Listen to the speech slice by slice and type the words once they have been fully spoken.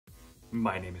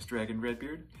My name is Dragon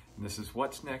Redbeard, and this is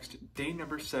What's Next, day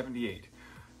number 78.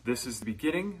 This is the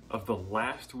beginning of the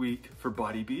last week for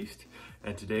Body Beast,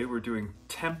 and today we're doing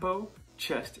tempo,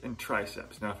 chest, and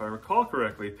triceps. Now, if I recall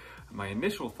correctly, my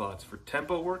initial thoughts for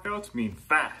tempo workouts mean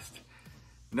fast.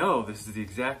 No, this is the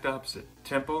exact opposite.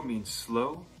 Tempo means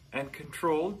slow and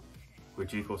controlled,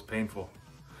 which equals painful.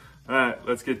 All right,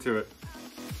 let's get to it.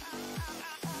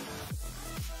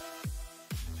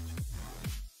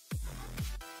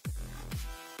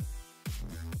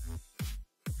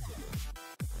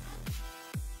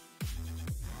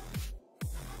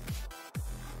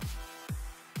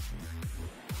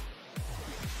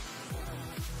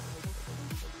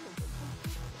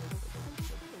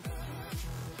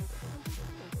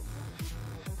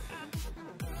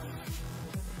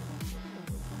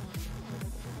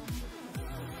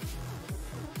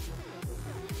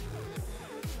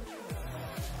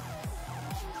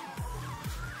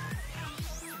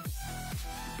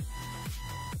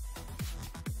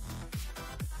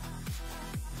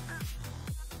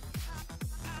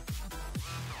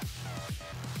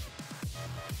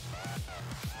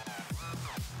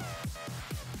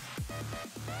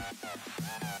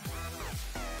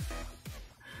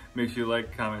 Make sure you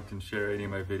like, comment, and share any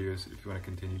of my videos if you want to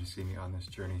continue to see me on this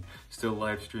journey. Still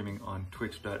live streaming on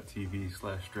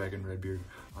twitch.tv/DragonRedbeard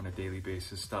on a daily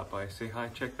basis. Stop by, say hi,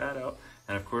 check that out.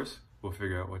 And of course, we'll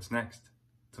figure out what's next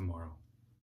tomorrow.